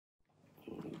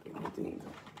think,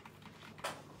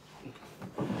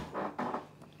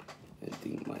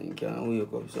 man, you can't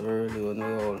wake up so early when we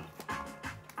all.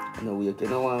 You know, wake, you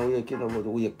don't want to wake, you know, but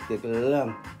wake take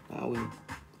long. And we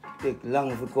take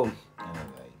long to come.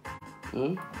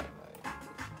 Hmm?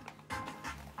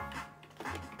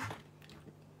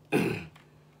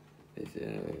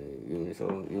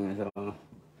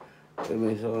 Give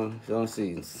me some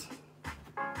scenes.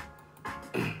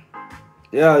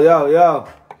 Yo.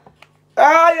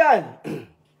 Ayan!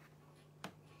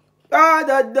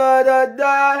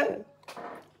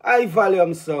 High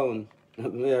volume sound.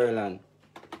 Maryland.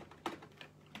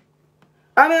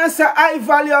 I mean, I say high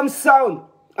volume sound.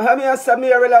 I mean, I say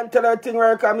Maryland tell her thing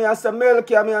work. I mean, I say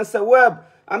Milky. I mean, I say Webb.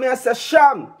 I mean, I say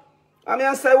Sham. I mean,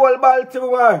 I say Whole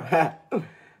Baltimore. I mean,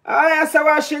 I say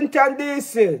Washington,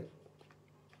 D.C.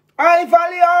 High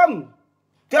volume.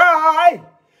 Die.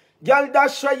 Girl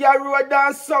dash your road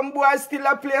and some boy still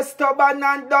a play stubborn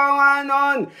and down and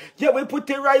on. Yeah, we put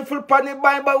the rifle on the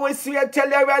Bible, we swear tell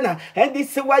you run. And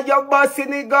this is why you're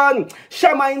bossing the gun.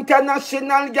 Shama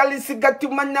International, girl is got to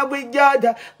man with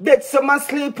God. Bet some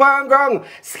asleep on ground.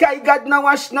 Sky God now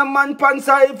wash no man pants,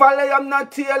 I valley I'm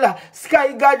not tailor.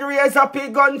 Sky God raise up a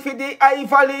gun for the high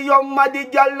valley. Young man, the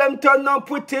girl them turn up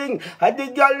putting. And the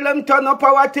girl them turn up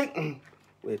our thing.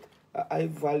 Wait, high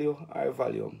volume. High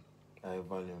volume.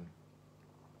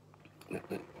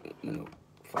 No,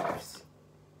 fast.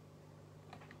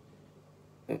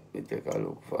 Let me take a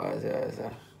look fast,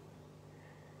 sir.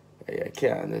 You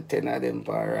can't 10 of them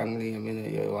for wrong name, you know,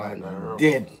 you want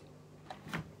dead.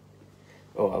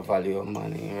 Oh, a volume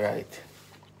money, right.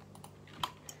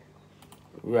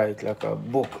 Right like a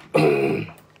book.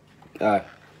 Alright.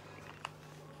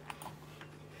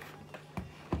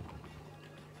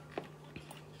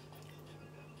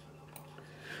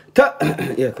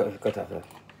 Yeah, cut off that.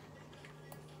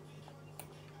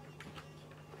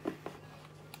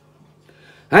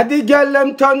 And the girl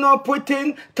them turn up with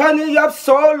thing. Turn it up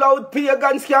so loud,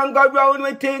 pagans can't go round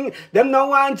with thing. Them no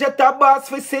want jet a boss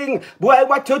for sing. Boy,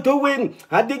 what you doing?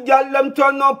 And the girl them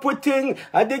turn up with thing.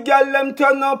 And the girl them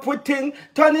turn up with thing.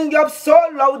 Turning up so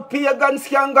loud, pagans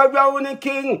can't go round with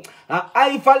king. And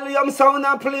high volume sound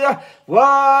and play.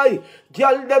 Why?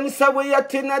 Girl them say we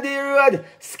at in the road.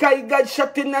 Sky God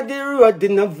shot in the road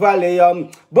in the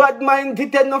volume. Bad mind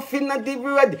it enough in the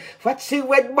road. What she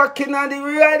wet back in the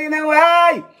road in a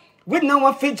way. We know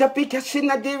what fi drop cash in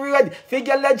the road.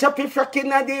 Figure like drop frack in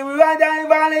the road and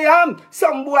volume.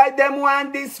 Some boy them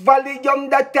want this volume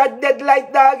that are dead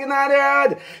like dog in the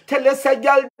road. Tell us a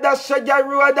girl dash your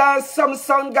road and some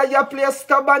sound guy you play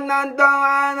stubborn and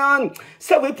down and on.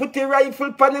 So we put the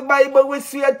rifle on the Bible, we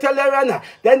swear tell her run.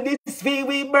 Then this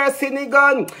we burst in the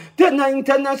gun. Then the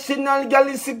international girl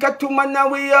is got to man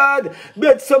and we heard.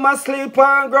 Bet some asleep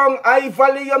on ground. High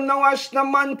volume no wash no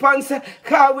man pants.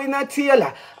 Car we not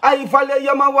tailor. High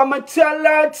volume I want me tell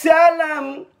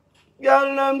them.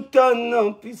 Girl them turn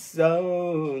up his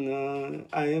sound.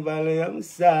 High volume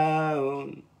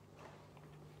sound.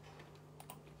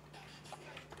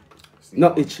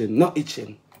 No itching. No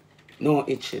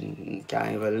itching.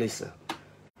 Can't even listen.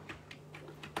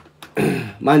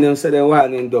 Man, them say they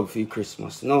want in dub for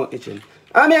Christmas. No itching.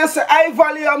 I mean, I say high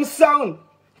volume sound.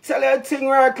 Tell you thing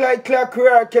work like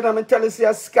clockwork. You know, I tell you say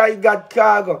a Sky God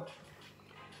Khago.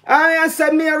 I mean, I say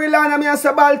Maryland. I mean, I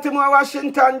say Baltimore,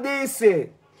 Washington, D.C.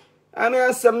 I mean,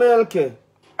 I say Milky.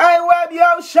 I web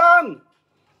yo, Sham.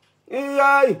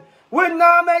 Yeah. We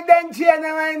know me then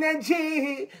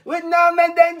energy. We know me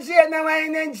then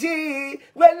energy.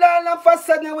 Well, all of a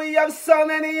sudden we have so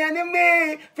many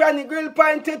enemies. From the grill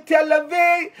point to Tel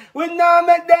Aviv. We know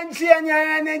me then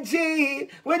energy.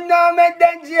 We know me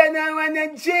then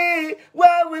energy.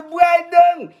 Well, we boil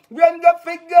them. Run the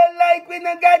figure like we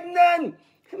no got none.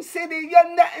 See the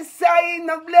young that inside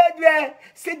no blood red.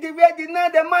 See the red, you know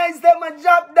the minds them a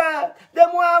drop down.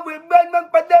 Them one we burn man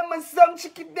for them and some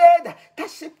chicken dead.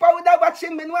 Tashi powder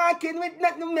watching me walking with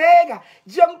nothing mega.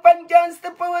 Jump and can't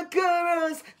step our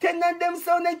chorus. 10 of them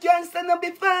sound they can't stand up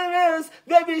before us.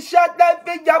 Very short that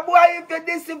figure boy if you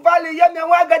this valley you know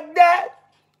I got that.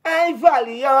 High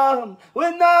volume,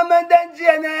 we know me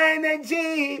then no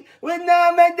energy. We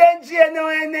know me then no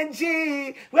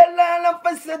energy. Well, all of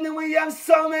a sudden we have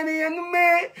so many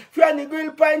enemies. From the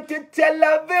grill point to Tel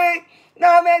Aviv.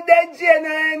 No me then no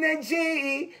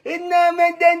energy. We know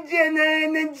me then no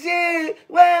energy.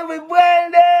 When we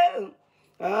boil them,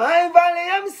 high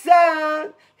volume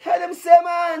sound. Hear them say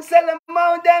man, sell them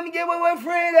out, them give away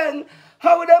freedom.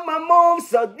 How them a move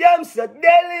so damn so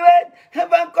deadly wet.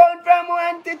 If I come from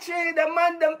 1 to 3, the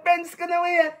man them friends gonna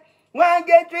wait. One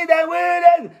get rid of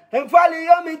word and follow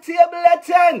on me table at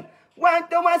 10.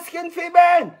 Want to my skin fi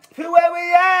burn. Fi where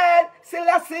we at.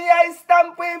 Selassie I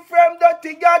stamp we from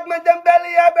dirty God. Me them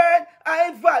belly a burn.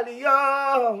 I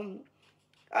volume.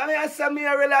 I mean, I say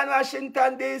Maryland,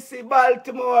 Washington, D.C.,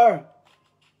 Baltimore.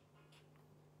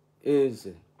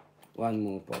 Easy. One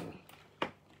more pound.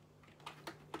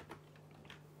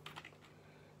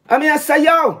 I mean, I say,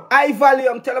 yo, I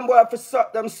volume. Tell them boy to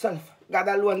suck themselves. God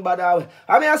alone, bad away.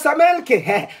 I mean, I say, Milky.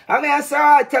 I mean, I say,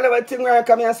 I tell you what thing work.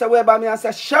 I mean, I say, Web. I mean, I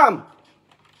say, Sham.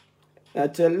 I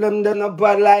tell them they're not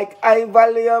bad like I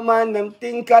value man, them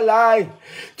think a lie.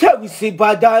 Tell we see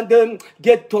bad than them,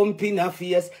 get thump in a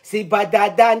face. See better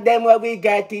than them what we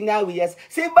get in our waist.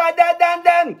 See better than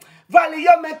them, value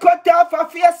me cut off a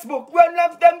Facebook. Run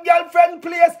off them girlfriend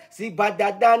place. See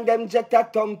better than them, jet a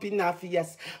thump in a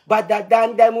face. Better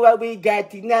than them what we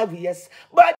get in our waist.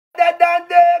 Better than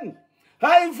them,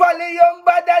 I value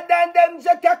better than them,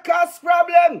 jet a cause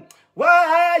problem.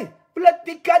 Why? Blood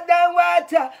thicker than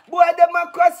water. Boy, them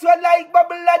a cross you like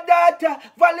bubble of data.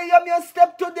 Volume you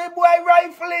step to the boy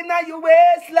rifle in your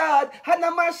waist, Lord. And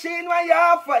a machine when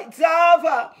you fight's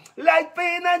over. Like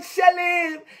peanut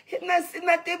shelly. It's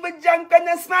not even junk and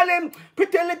you smell him.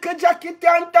 Pretty little jacket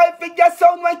and tie figure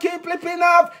sound when keep flipping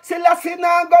off. Selassie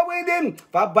now go with him.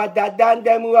 For better than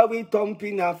them who we thump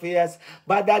in our face.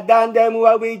 Better than them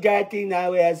who we get in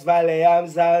our waist. Volume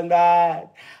sound bad.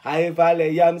 I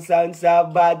volume sound so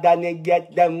bad and you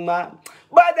get them man.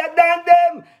 Better than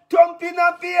them, thump in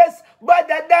a face.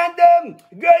 Better than them,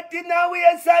 get in a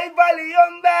waist. I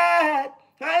volume bad.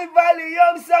 I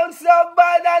volume sound so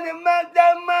bad and it make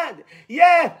them mad.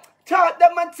 Yeah, taught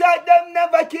them and taught them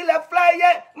never kill a fly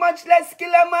yet, much less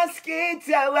kill a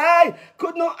mosquito. Why?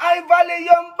 Could no I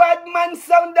volume bad man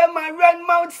sound them and run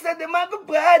mouth so them have a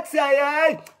bad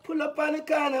side. Pull up on the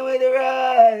corner with the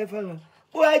rifle.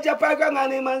 Boy, Japan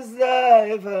and him and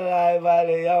say, if I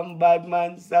volume bad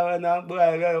man sound and boy,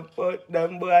 gonna put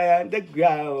them boy on the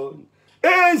ground.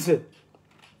 Easy.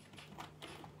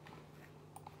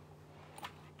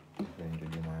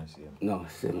 No,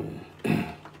 see me.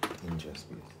 Injustice.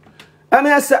 I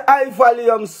mean, I say high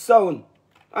volume sound.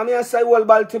 I mean, I say whole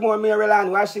Baltimore,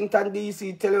 Maryland, Washington,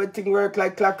 D.C., tell you everything work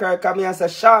like clockwork. I mean, I say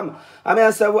Sham. I mean,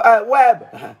 I say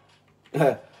Web.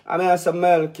 I mean, I say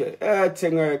Milky.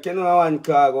 Everything work. You know, one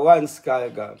Khago, one Sky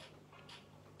God.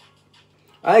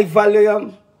 High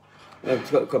volume.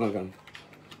 Come again.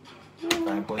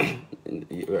 5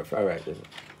 points. All right.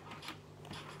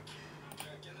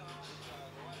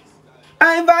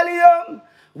 High volume.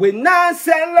 We not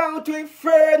sell out with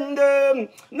friend them.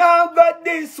 Now got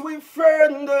this with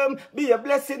friend them. Be a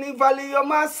blessing in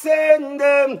volume I send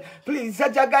them. Please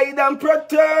judge a guide and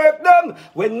protect them.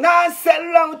 We not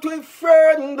sell out with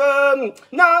friend them.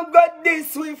 Now got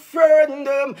this with friend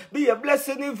them. Be a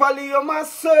blessing in volume I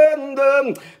send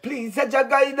them. Please judge a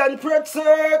guide and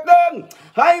protect them.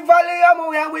 I volume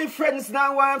we are with friends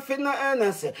now one for no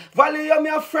energy. Volume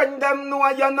your friend them know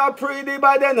you're not pretty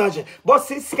bad energy. But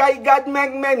see sky God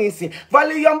make many see.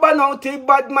 Volume banouty,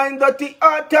 bad mind, dirty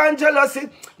heart and jealousy.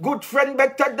 Good friend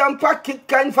better than pocket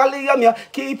kind volume ya.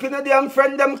 Keeping a damn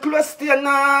friend them close to you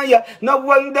now ya. No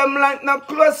one them like no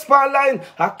close for line.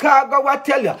 A Khago I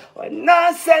tell ya. When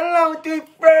I sell out with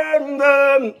friend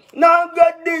them. Now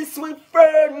got this with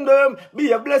friend them.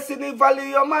 Be a blessing in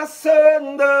volume I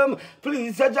send them.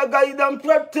 Please judge a guide and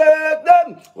protect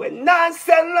them. When I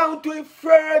sell out with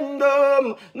friend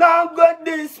them. Now got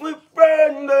this with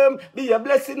friend them. Be a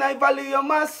blessing I value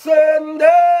my send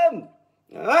them.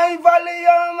 I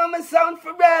value my sound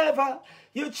forever.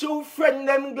 You true friend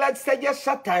them glad say you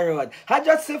shut a road. I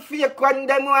just see fake one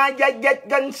them why you get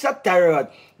gunshot a road.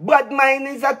 But mine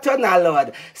is a tunnel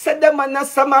load. Say them man a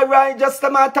samurai just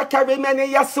them a carry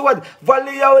many a sword.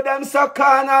 Volume them so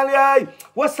carnal yeah.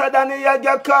 What's that than you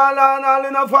get call on all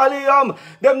in a volume.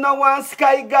 Them no one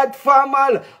sky god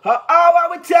formal. How I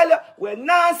will tell you we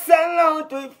not sell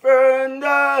out with friend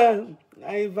them.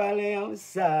 I volume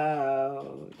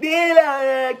sound. Deal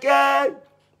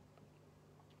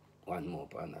one more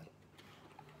on that.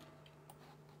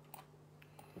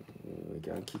 We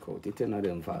can kick out it in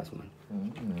them fast, man.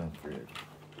 I'm not afraid.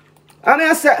 I mean,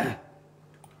 I said,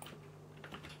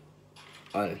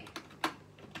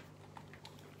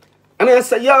 I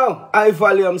say, yo, high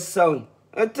volume sound.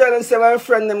 I tell them, say, my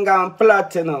friend, them gone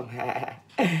platinum.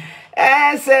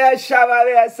 I say, I shower,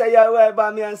 I say, yo, where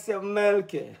by me, I say,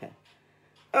 Milky.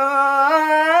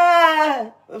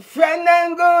 Friend,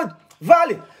 them good.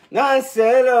 Valley. Now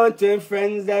sell out to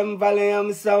friends, them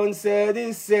volume sound say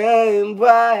the same,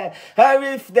 boy. Or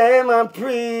if them a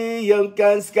pray, you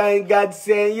can sky God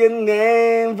say your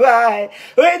name, boy.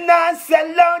 We not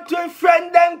sell out to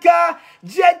friend them car,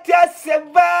 jet say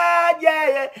bad,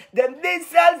 yeah. Them this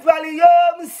self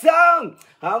volume sound,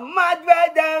 I'm mad by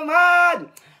them hard.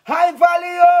 High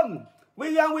volume,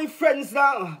 we are with friends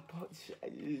now.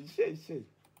 Shit.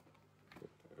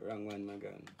 Wrong one, my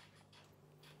gun.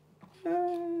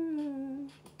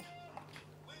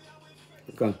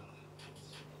 Go.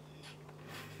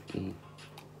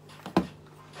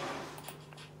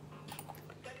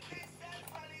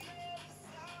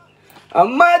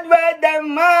 I'm mad where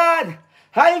them mad.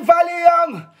 High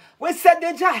volume. We said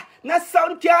the jar. No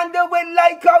sound can't do it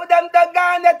like how them the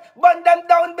garnet. Burn them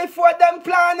down before them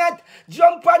planet.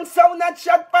 Jump on sound and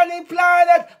shot on the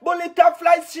planet. Bullet a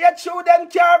fly straight through them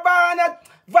caravan.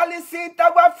 Valley seat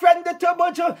our friend the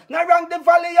Tubuju. Now wrong the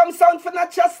volume sound for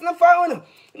not chest no phone.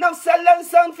 Now sell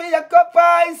sound for your cup of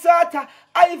ice water.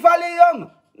 High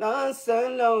volume. Now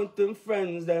sell out them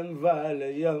friends, them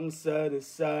volume so the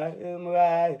same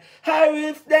way. Or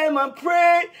if them a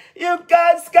pray, you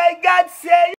can't sky God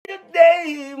say your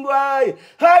name, why?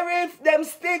 Or if them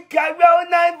stick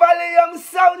around high volume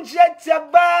sound jet your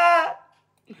bar.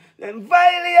 Them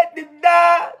violate the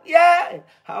dark, yeah.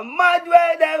 I'm mad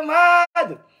where them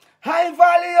hard. High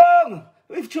volume.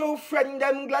 With true friend,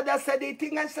 them glad I said the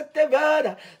thing and set the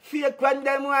word. Fake when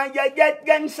them want you get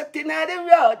gunshot in the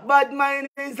road. But mine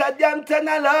is a damn ton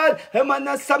of load. Them on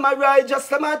a samurai, just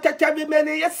them a take every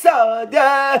many a sword.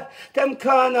 Yeah. Them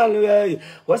carnal way.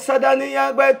 What's a done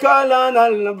here by call on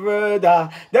all the brother.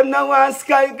 Them now want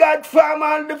sky God from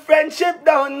all the friendship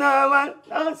down now, man.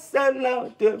 I'll send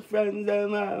out to friends,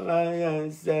 them I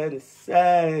say the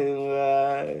same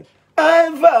way. I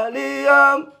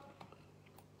volume.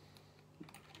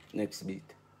 Next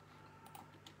beat.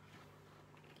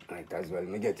 Right, as well.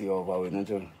 Me get you over with, no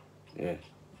John. Yeah.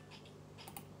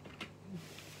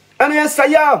 And I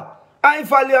say, yo, I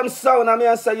volume sound. And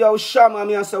I say, yo, Sham.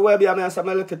 And I say, Webby. And I say,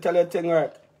 me look tell you a thing,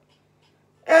 right?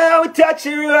 How we touch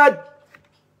the road?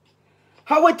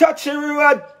 How we touch the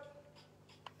road?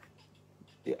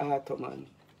 The auto, man.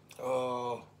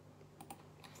 Oh.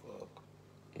 Fuck.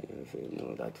 Yeah, if you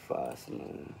know that fast,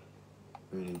 man.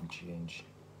 Really change.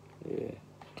 Yeah.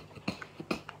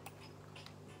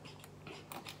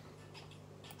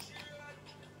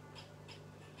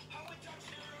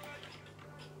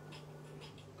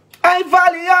 I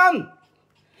volume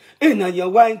in your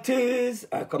white tears.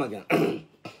 Come again.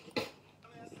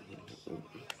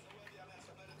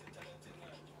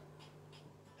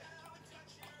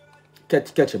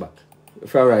 catch it back.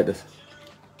 If I write this.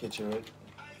 Catch it right?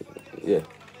 Yeah.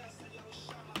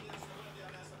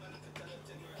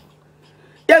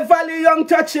 Yeah, volume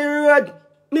touch the road.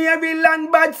 Me every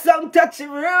land bad song touch the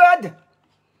road.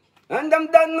 And them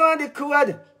don't know the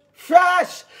code.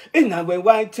 Fresh in our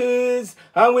white shoes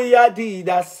and we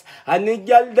Adidas. And the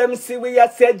girl them see we a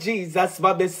say Jesus.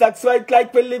 Bobby socks white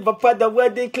like we live up at the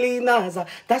word the cleaners.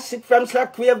 That shit from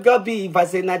Slack we have got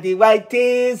beavers in the white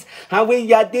tees. And we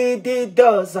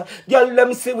Adidas. Girl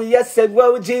them see we a say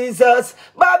whoa Jesus.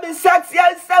 Bobby socks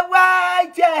you so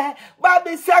white, yeah.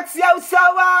 Bobby socks you so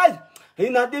white.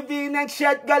 In a divine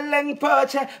shirt, galeng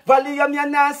porch. Volume your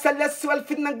nasa, let's swell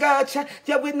in the gotch.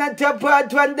 Yeah, we not a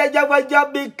bad one, day you were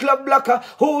your big club blocker.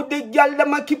 Who the girl,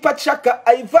 them a keep a chaka.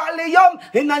 I volume.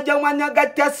 In a young one, you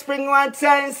got a spring one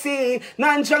time, see.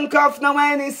 Non junk off, no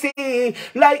any see.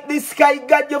 Like the sky,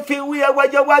 God, you feel weird,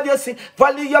 what you have, you see.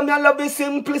 Volume, you love the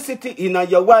simplicity. In a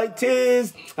your white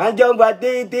tees, and your what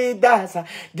they did us.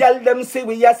 Girl, them see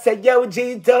we a say, yo,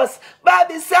 Jesus.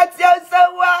 Bobby socks, you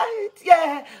so white,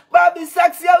 yeah. Bobby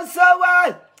socks, you so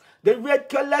white. The red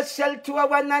color shell to a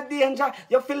one a danger.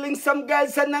 You're feeling some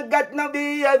guys and I got no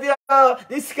behavior.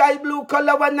 The sky blue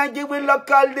color one I give we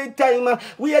look all the time.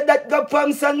 We had that go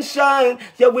from sunshine.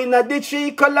 Yeah, we not the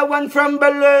tree color one from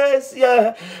Belize.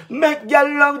 Yeah, make y'all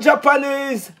love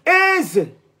Japanese.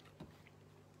 Easy.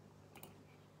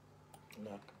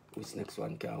 Which next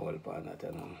one can hold on that,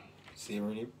 you know? See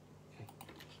really?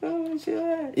 Oh,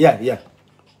 sure. Yeah.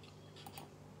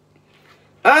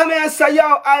 I mean, I say, yo,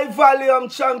 high volume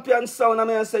champion sound. I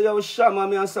mean, I say, yo, Sham. I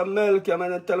mean, I say, milk. I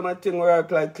mean, I tell my thing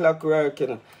work like clockwork, you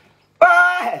know.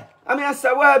 Bye! I mean, I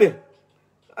say, Webby.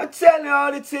 I tell you how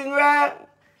the thing right.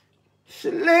 She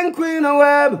link with the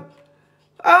web.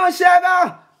 Oh,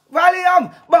 Sugar.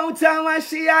 Volume. Bounce on when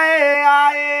she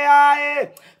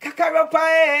aye. Kakarapa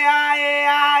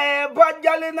aye. Bad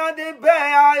girl in the bay,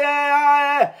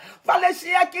 aye. Follow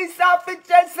she a kiss off it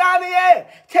chest on me.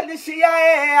 Tell you she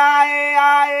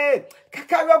a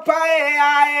Kakaropa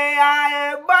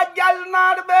bad gal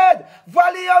not the bed.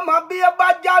 Volume a be a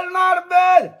bad gal not the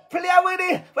bed. Play with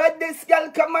it. When this girl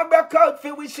come a break out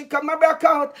for we she come a break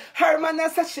out. Her man a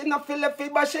say she not feel it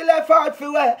but she left out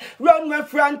for way. Run with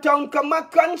front town come a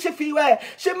country for way.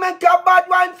 She make a bad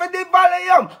one for the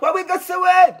volume. Where we go so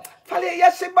way. Follow ya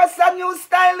she bust a new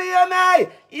style you me.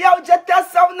 Yo just a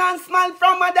sound and smile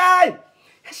from a die.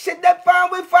 She the fan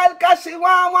with file cause she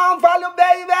want value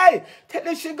baby. Tell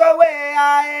her she go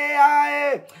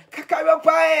away,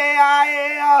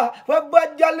 Kakaropa, what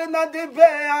bad girl in the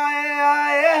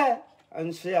bay,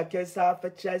 and she a kiss off a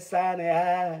chest on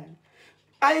her.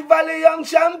 I value young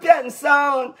champion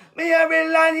sound, me a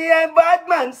real and yeah bad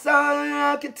man sound,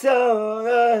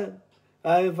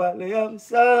 I value young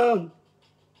sound,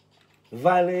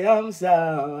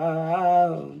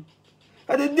 sound.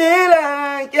 I the deal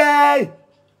like yeah.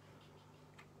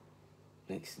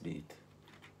 Next beat.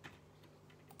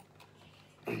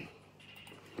 We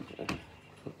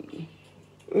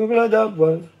blood up,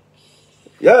 boy.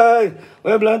 Yeah,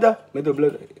 we blood up. Me do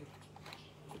blood.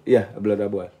 Yeah, a blood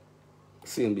up, boy.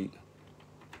 Same beat.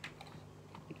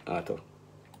 Auto.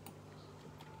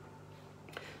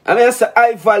 I mean, it's a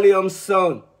high volume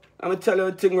sound. I'm going to tell you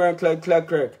a thing right like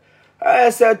clockwork.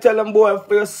 I say, tell them, boy,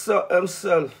 for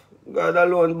himself. God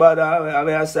alone, bother. I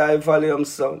mean, I say high volume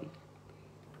sound.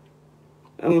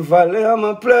 I'm volume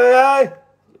a play.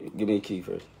 Give me a key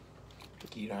first.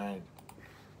 Key line.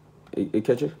 You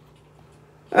catch it?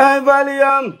 Hey,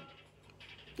 volume.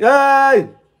 Hey.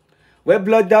 Where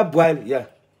blood that boil? Yeah.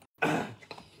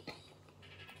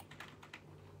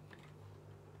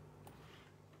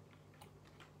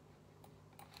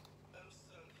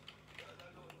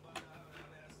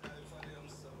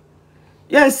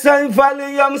 Yes, I'm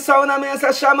volume sound. I mean,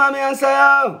 say Shama, me and say,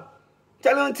 yo.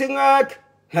 Tell them thing work.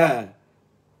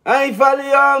 I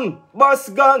volume, boss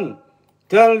gun.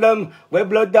 Tell them we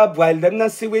blood up while them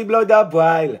not see we blood up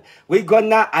while. We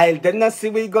gonna aisle, them not see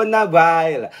we gonna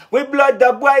while. We blood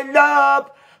up while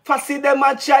up. Fussy them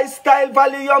a try style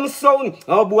volume sound.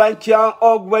 Oh boy can't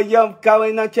hug where you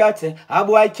going a cat. A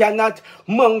boy cannot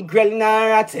mongrel na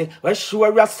rat. We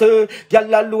sure a sir.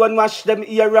 Girl alone wash them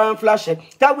ear and flash it.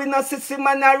 That we not see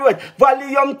man a road.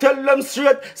 Volume tell them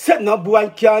straight. Say no boy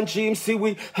can't dream see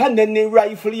we. And any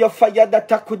rifle you fire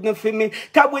that I couldn't feel me.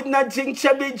 That we not drink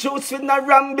cherry juice with no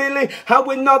rambilly. And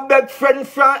we not beg friend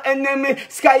from enemy.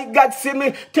 Sky God see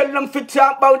me. Tell them fi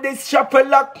talk about this chapel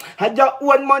lock. And your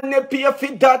own money pay for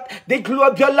that. The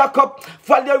globe you lock up.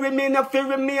 Value remain if you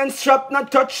remain strapped.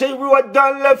 Not touch the road,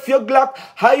 don't left your Glock.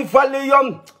 High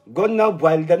volume. Gonna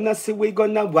wild, them not see we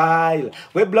gonna wild.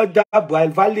 We blood up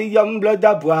wild, volume blood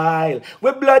up wild.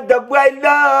 We blood up wild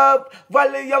up.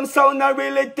 Volume sound a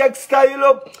really textile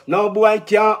up. No boy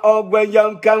can't hug when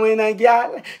you coming a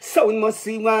girl. Sound must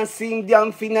see one sing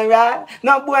damn funeral.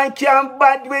 No boy can't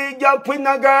bad wig up with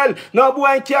a girl. No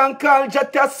boy can't call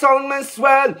just a sound man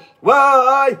swell.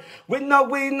 Why? We know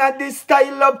we not this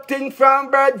style up thing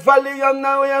from bird volume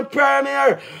now we a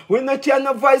premier. We not can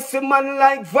no voice a man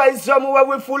like voice drum where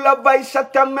we full of voice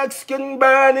shot and Mexican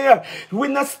burn here. We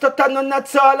not stutter none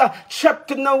at all.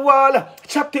 Trapped in the wall.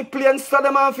 Chop the plane so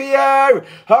them off here.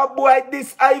 Oh boy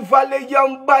this high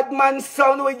volume bad man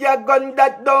sound with your gun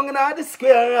that down in the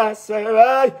square. I swear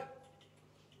right.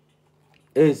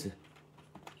 Easy.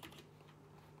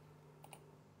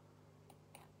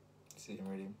 See him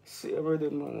ready. See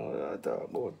everything, man. What I talk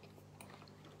about.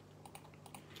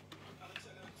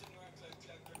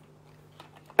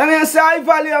 I mean, say high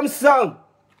volume sound.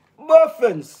 Both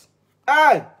ends.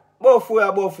 Aye. Both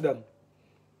way, both of them.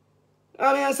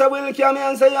 I mean, say Wilkie, I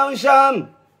mean, say Young Sham.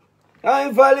 High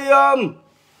volume.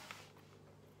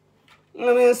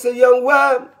 I mean, say Young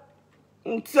Web.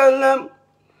 And tell them,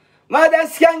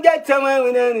 mothers can get away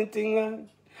with anything, man.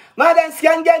 Mothers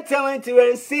can get away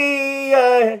to see.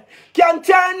 Can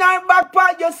turn her back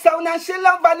by your sound and she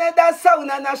love another sound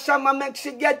and a shama make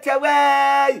she get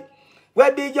away.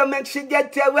 Where big you make she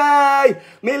get away?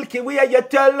 Milky Way you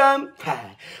tell them.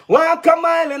 Walk a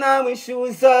mile in our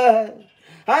shoes and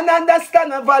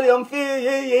understand the volume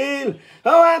feel.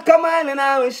 Walk a mile in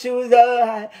our shoes.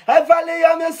 I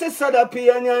volume your sister the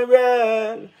pain you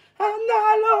real. And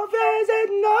all of it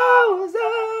knows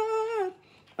it.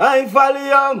 I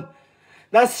volume.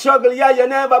 That struggle, yeah, you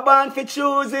never born to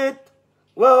choose it.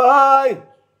 Why?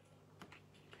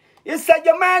 You said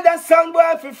you made that sound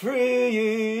boy for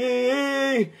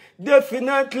free.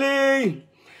 Definitely.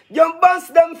 You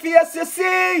bust them face, you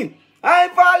see. I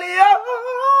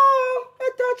volume.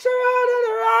 You touch her out of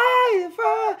the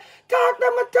rifle. Talk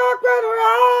them a talk with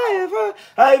rival.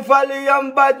 I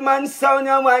volume bad man sound.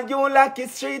 You want you like the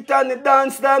street and the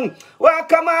dance them. Well,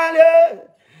 come on, yeah.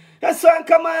 That's why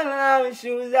come on and my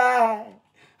shoes high.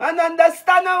 And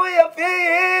understand how you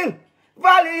feel.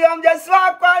 Volume just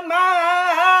walk on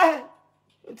my.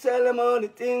 Tell them all the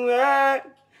thing right.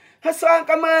 That's why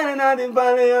come on and the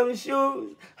volume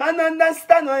shoes. And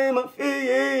understand how you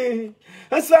feel.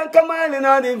 That's why come on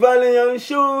and the volume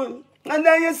shoes. And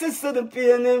then you see the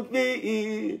pain and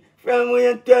feel. From when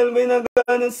you tell me not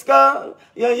gonna score.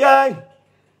 Yeah, yeah.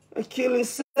 We killing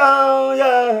sound,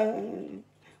 yeah.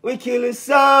 We killing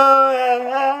sound,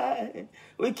 yeah.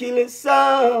 We killing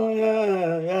sound,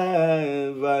 yeah,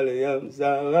 yeah. Volume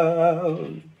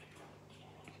sound.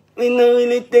 We don't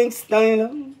really think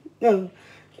style, no.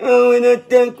 We don't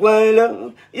think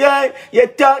while, yeah. You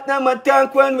talk them a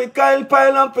talk when we Kyle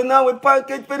pile up in our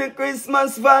pocket for the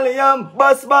Christmas volume.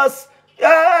 Bus.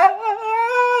 Yeah,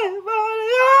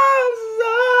 volume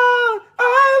sound.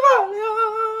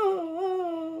 Volume.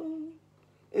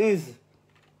 Easy.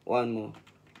 One more.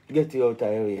 Get you out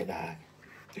of your way, dog.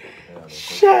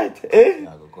 Shit, eh? I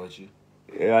go coach you.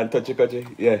 Yeah, and touch it.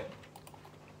 Yeah.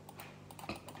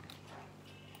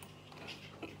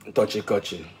 Touch it.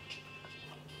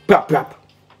 Plap.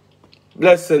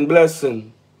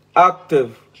 Blessing.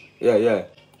 Active. Yeah.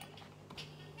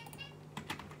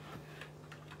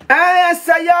 I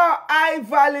say your high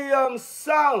volume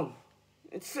sound.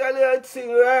 It's a little thing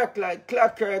work like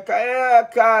clockwork. I hear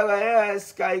Khago, I hear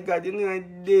Sky God, you know the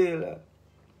deal.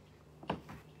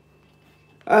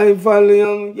 High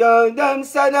volume, yo, them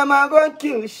say them a go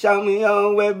kill Shammy,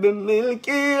 yo, we be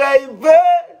Milky River.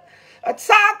 I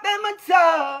talk them a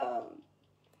talk.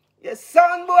 Your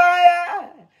son boy, yeah.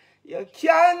 You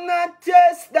cannot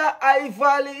taste the high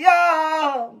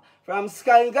volume. From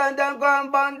Sky God, them go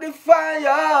and burn the fire.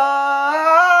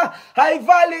 High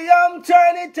volume,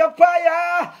 turn it to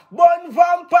fire. Burn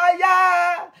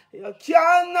vampire. You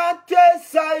cannot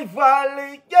taste high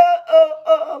volume.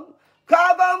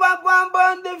 Khago go and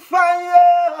burn the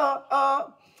fire.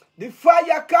 The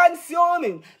fire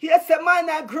consuming. Yes, a man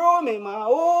a grooming. I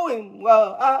owe him.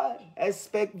 Well, I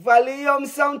expect volume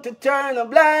sound to turn a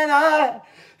blind eye.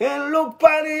 And look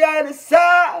on the other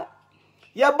side.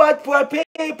 Yeah, but for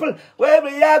people, where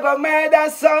we are going to murder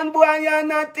son, boy, you're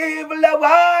not evil a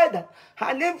word.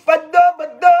 And if a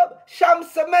dub,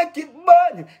 Shams make it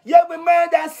burn. Yeah, we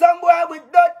murder some boy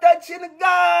without touching the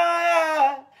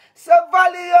guy. So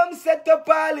volume set up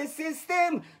all the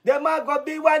system. Them are going to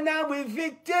be one of we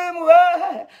victim. And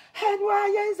why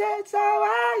is it so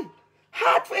high?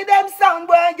 Hard for them sound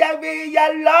boy, you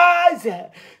realize.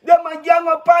 Them a young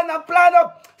up and a plan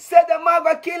up. Say them a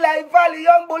go kill a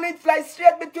volume bullet fly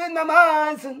straight between them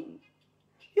hands.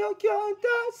 You can't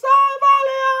touch our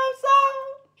volume sound.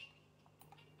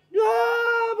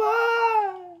 Yeah,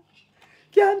 boy.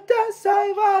 Can't touch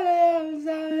our volume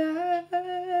sound.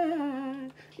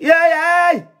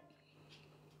 Yeah.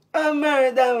 I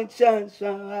murder with chance.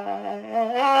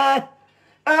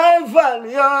 Our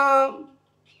volume.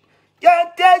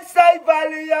 Can't take side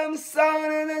volume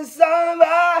sound in the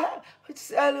summer.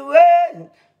 It's all the way.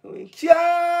 We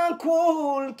can't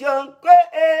cool, can't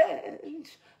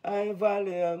quench. I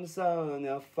volume sound,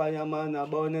 a fireman a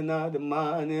burning out the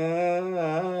morning.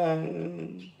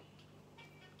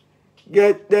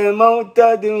 Get them out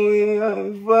of the way,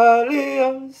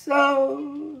 volume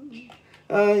sound.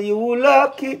 And you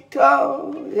lock it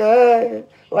out, yeah.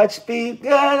 Watch people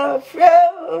get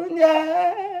afraid,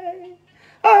 yeah.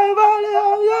 I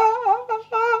volume,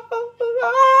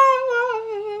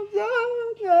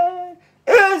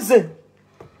 is it?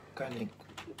 Can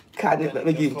it? Let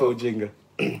me give you a jingle.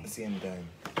 Same time.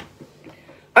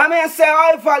 I mean, I say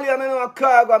high volume, I know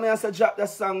Khago. I mean, I say drop the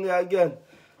song there again.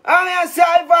 I mean, I say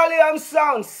high volume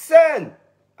sound, send.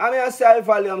 I mean, I say high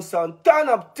volume sound, turn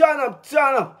up. I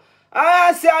mean,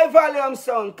 I say high volume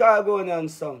sound, Khagonian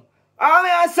sound. I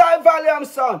mean, I say high volume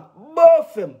sound,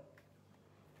 both him.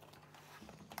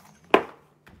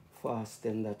 Fast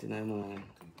than that in my mind.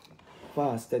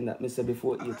 Fast than that, Mr.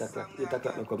 Before 8 o'clock. 8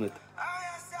 o'clock no come it.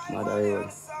 Mother Road.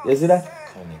 You see that?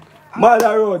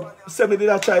 Mother Road. Say me did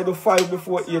I try to 5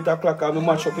 before 8 o'clock and I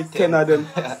match up with 10 of them.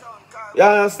 You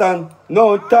understand?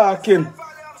 No talking.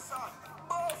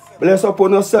 Bless up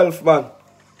on yourself, man.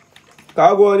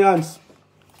 Khagonians.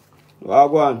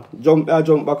 Go on. Jump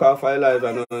back off my life,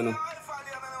 you know.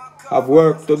 Have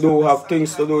work to do, have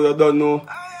things to do, you don't know.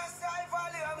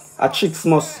 A chicks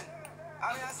must.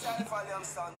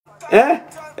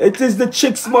 It is the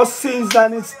chicks must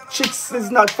season. It's chicks is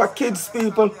not for kids,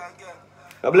 people.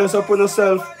 God bless up on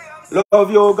yourself.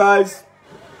 Love you guys.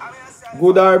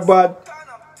 Good or bad.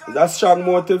 That's strong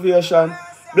motivation.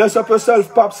 Bless up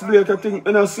yourself, Pops Blake. I think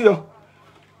I don't see you.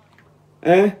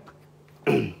 Eh?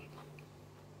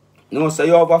 No, say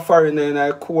you have a foreigner and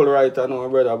I cool right now,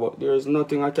 brother, but there is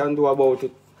nothing I can do about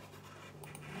it.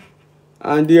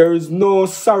 And there is no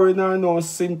sorry nor no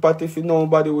sympathy for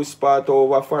nobody who is part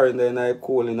of a foreigner and I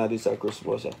cool in this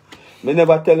Christmas. Me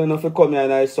never tell you if you come here in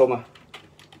the summer.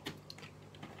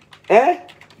 Eh?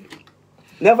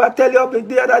 Never tell you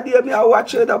the other day me I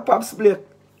watch you the Pops Blake.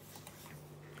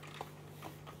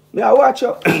 Me I watch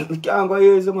you. You can't go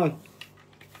easy, man.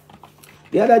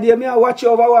 The other day me I watch you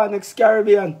over one next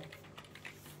Caribbean.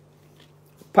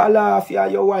 Pala for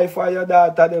your wife or your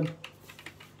daughter them.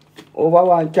 Over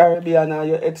one Caribbean and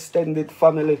your extended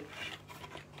family.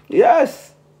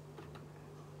 Yes.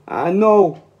 I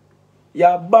know.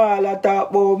 Your ball talk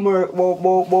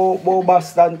about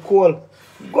Boston coal.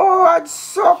 Go and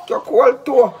suck your coal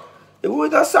too. It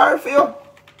would have sorry for you.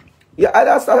 You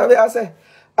understand what I say?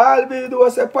 All me do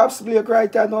is say Pops Blake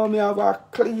right now. Me have a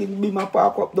clean beam and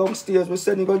park up downstairs. We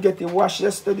said you go get it washed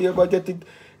yesterday. You go get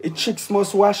it chicks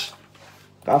must wash.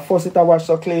 Because first it wash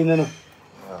so clean, you know.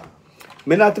 Yeah.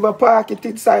 Me not even park it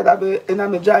inside of in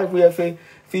my driveway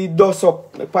for dust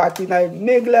up. Me park it in a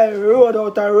big like road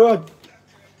out a road.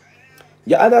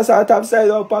 You understand what I'm saying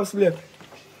now, Pops Blake?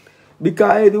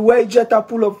 Because the way Jetta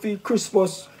pull up for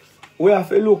Christmas, we have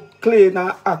to look clean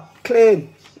and act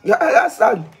clean. You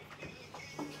understand?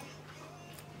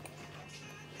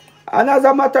 And as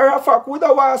a matter of fact, we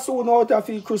don't want soon out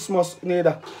of Christmas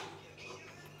neither.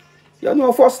 You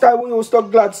know, first time we used to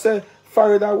glad say,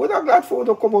 Florida, we're not glad for you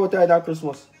to come out here at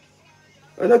Christmas.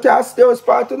 You know, can't stay with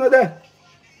part there.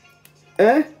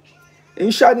 Eh? In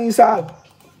Shani's Hall.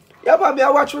 Yeah, man, I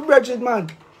watch with Bridget, man.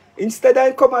 Instead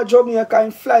I come to Jamaica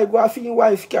and fly, go for your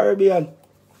wife Caribbean.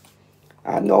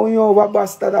 And now you over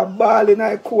bastard a ball in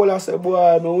a coal. I say, boy,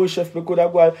 I wish if me could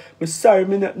have gone. I'm sorry,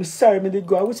 me did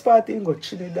go. Which party you go?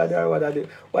 Trinidad or what are they?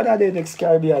 What are they next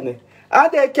Caribbean? Eh? Are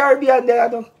they Caribbean there? I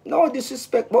don't no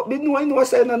disrespect, but me know I know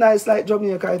say no nice like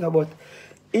Jamaica, you know, but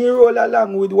he roll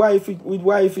along with wifey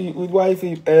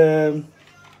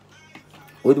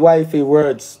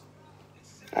words.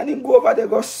 And he go over there,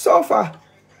 go suffer,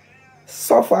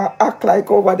 act like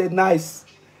over there nice.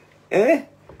 Eh?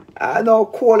 I know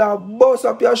cool and bust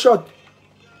up your shot.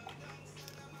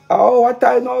 Oh, what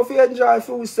I know if you enjoy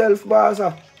for yourself,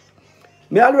 Baza.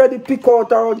 Me already pick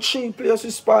out around 3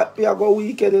 places spot me I go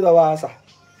weekend in the Baza.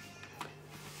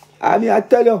 And I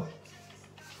tell you,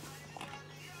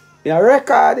 me a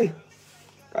record it.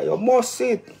 And you must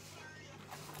see it.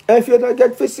 If you don't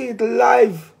get to see it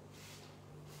live,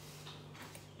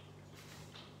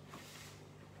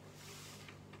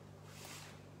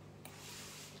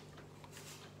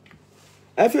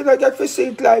 if you don't get to see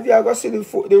it live, you're going to see the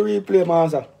replay,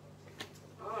 Master.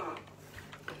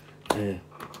 Yeah,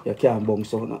 you can't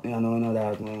bounce out nothing, you know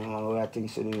that, man. What I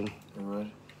think to do.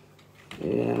 Right.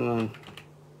 Yeah, man.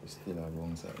 It's still a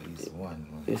bounce at least one,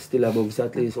 man. It's still a bounce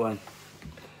at least one.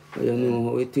 But you know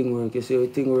how everything work. You see how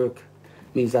everything work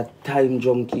means a time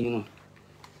junkie, you know.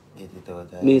 Get it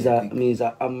out. Means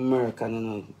a American, you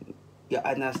know. You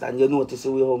understand? You notice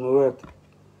the way how me work.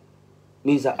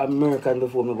 Me is an American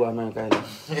before me go America.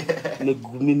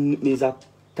 me is a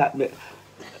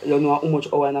you know how much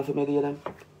hour I have to make them?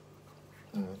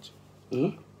 How much?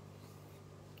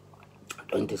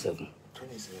 27.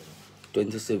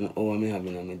 27 hours me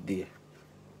having on my day.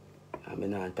 I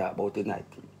mean I talk about the night.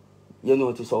 You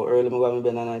notice how early me go to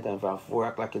bed at night time from 4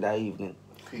 o'clock in the evening.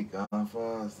 Quick and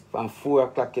fast. From 4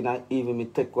 o'clock in the evening me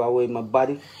take away my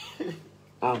body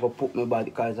and go put my body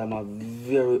because I'm a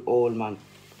very old man.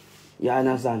 You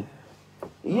understand?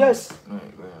 Yes.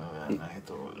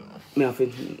 Me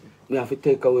have to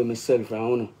take away myself from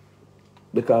you know.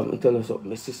 Because I tell you something,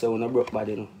 my sister when I broke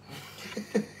body, you know.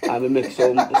 And I make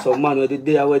some man with the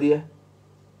day already.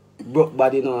 Broke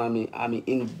body, you know, I mean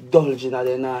indulging in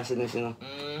the nastiness, you know.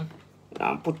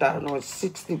 And put that on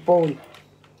 60 pounds.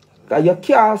 Because you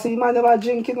can't see man never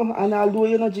drink, you know. And although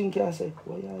you not drink, I say,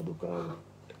 what you do, Khago?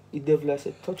 The devil I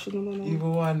said, touch you, man.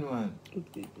 Even one man.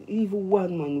 Even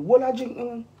one man. What I drink,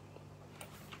 man?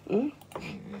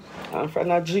 And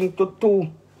from I drink to 2.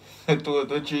 2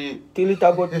 to 3. Till it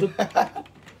I got to...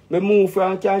 Me move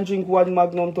from I can drink 1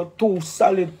 magnum to 2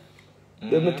 solid.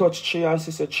 Then me touch 3 and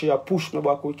see 3 I push me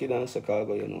back wicked and say,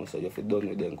 Khago, you know, so you have done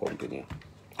with them company.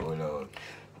 Oh, Lord.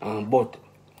 But,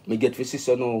 me get for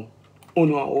sister now,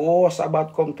 uno a worse a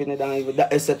bad company than even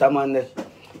that set a man there.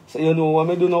 So you know what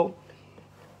me do now?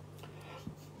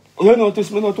 You notice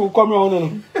me not to come around, you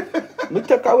know. Me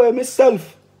take away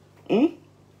myself.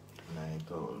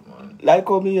 Like old man. Like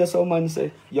how me hear some man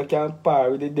say, you can't par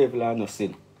with the devil and no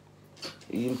sin.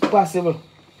 Impossible.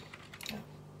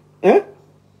 Eh?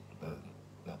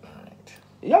 Not right.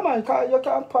 Yeah, man, you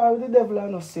can't par with the devil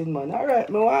and no sin, man. Alright,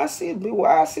 me want to see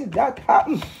that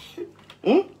happen.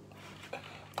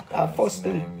 First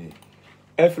thing,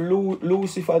 if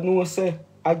Lucifer know say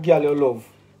a girl you love,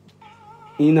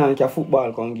 he know a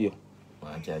football can give you.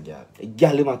 A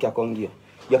girl him can come give you.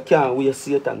 You can't waste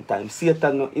Satan time.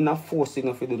 Satan not in a forcing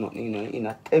you to do nothing, in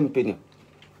a tempting you.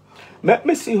 Let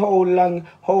me see how long,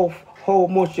 how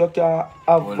much you can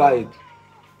avoid.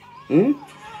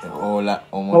 How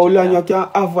long you can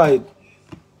avoid.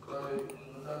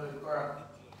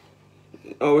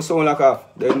 Oh, we sound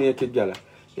like the naked girl.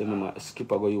 Yeah, mama,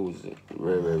 skipper go use it.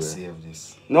 Right. Save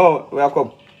this. No, we are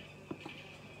come.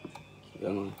 Yeah,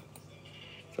 man.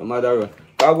 So, mother,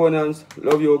 Khagonians,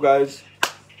 love you guys.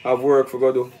 Have work for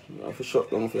go do. I have to shut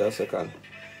down for a second.